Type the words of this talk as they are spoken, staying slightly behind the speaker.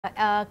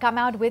come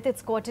out with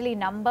its quarterly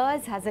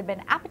numbers. Has it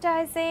been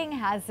appetizing?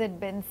 Has it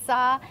been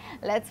sour?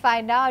 Let's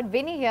find out.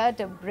 Vinny here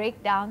to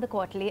break down the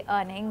quarterly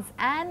earnings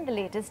and the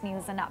latest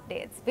news and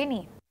updates.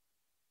 Vinny.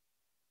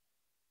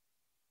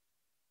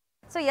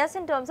 So yes,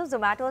 in terms of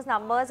Zomato's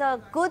numbers,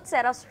 a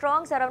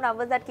strong set of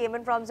numbers that came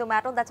in from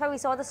Zomato. That's why we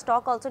saw the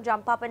stock also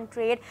jump up and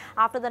trade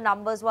after the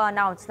numbers were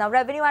announced. Now,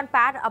 revenue and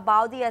PAT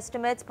above the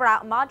estimates,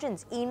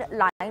 margins in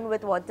line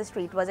with what the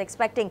street was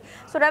expecting.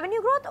 So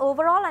revenue growth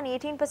overall an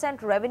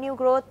 18% revenue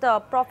growth,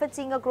 profit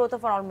seeing a growth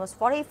of almost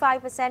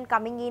 45%,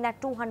 coming in at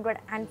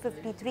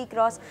 253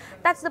 crores.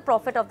 That's the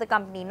profit of the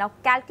company. Now,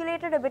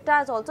 calculated EBITDA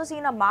has also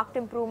seen a marked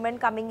improvement,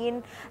 coming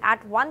in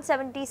at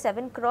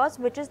 177 crores,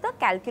 which is the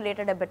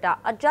calculated EBITDA.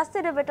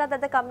 Adjusted EBITDA that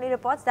the company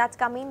reports, that's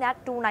coming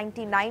at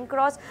 299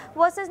 crores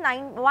versus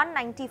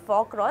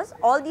 194 crores.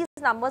 All these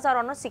numbers are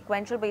on a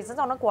sequential basis,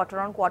 on a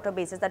quarter-on-quarter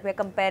basis that we're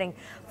comparing.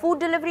 Food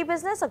delivery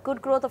business, a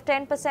good growth of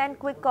 10%,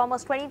 quick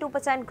commerce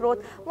 22%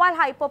 growth, while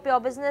hyper pure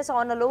business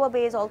on a lower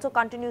base also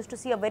continues to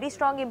see a very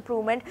strong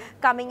improvement,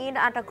 coming in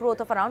at a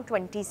growth of around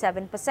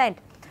 27%.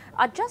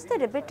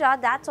 Adjusted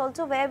EBITDA, that's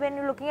also where, when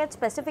you're looking at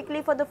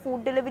specifically for the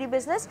food delivery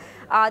business,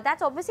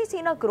 that's obviously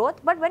seen a growth.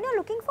 But when you're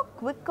looking for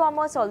quick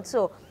commerce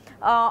also,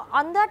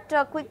 on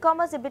that quick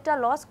commerce EBITDA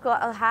loss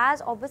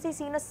has obviously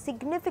seen a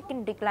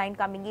significant decline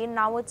coming in.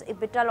 Now its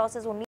EBITDA loss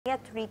is only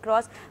at 3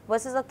 crores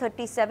versus a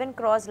 37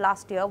 crores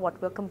last year, what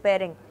we're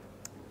comparing.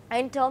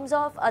 In terms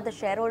of the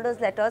shareholders'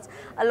 letters,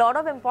 a lot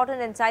of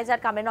important insights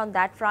that come in on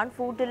that front.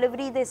 Food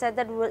delivery, they said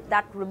that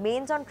that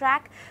remains on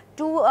track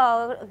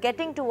to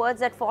getting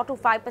towards that 4 to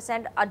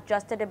 5%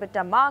 adjusted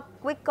EBITDA mark.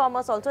 Quick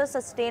commerce also is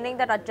sustaining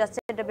that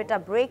adjusted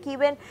EBITDA break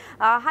even.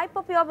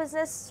 Hyper pure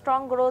business,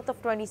 strong growth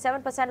of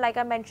 27%, like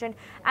I mentioned,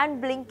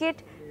 and Blinkit,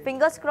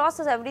 fingers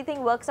crossed as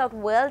everything works out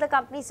well. The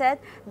company said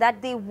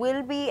that they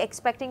will be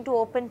expecting to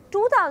open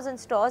 2,000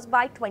 stores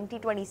by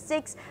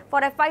 2026. For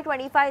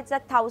FY25, it's a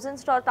 1,000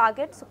 store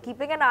target. So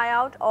keeping an eye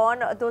out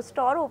on those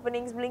store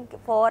openings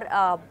for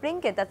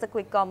Blinkit, that's the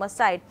quick commerce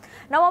side.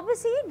 Now,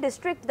 obviously,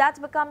 District, that's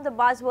become the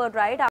buzzword,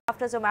 right?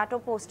 After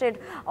Zomato posted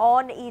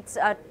on its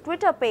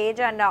Twitter page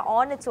and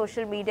on its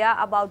social media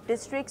about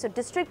District. So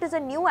District is a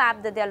new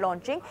app that they're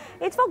launching.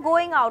 It's for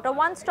going out, a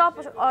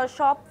one-stop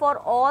shop for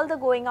all the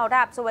going out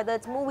apps. So whether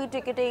it's movie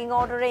ticketing,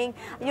 ordering,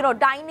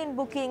 dine-in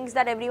bookings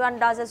that everyone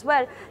does as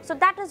well. So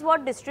that is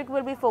what District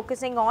will be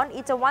focusing on.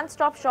 It's a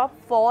one-stop shop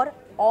for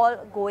all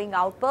going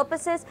out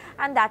purposes,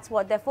 and that's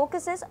what their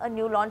focus is. A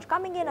new launch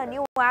coming in, a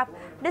new app.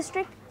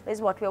 District is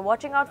what we're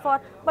watching out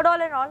for. But all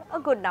in all, a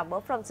good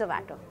number from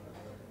Zomato.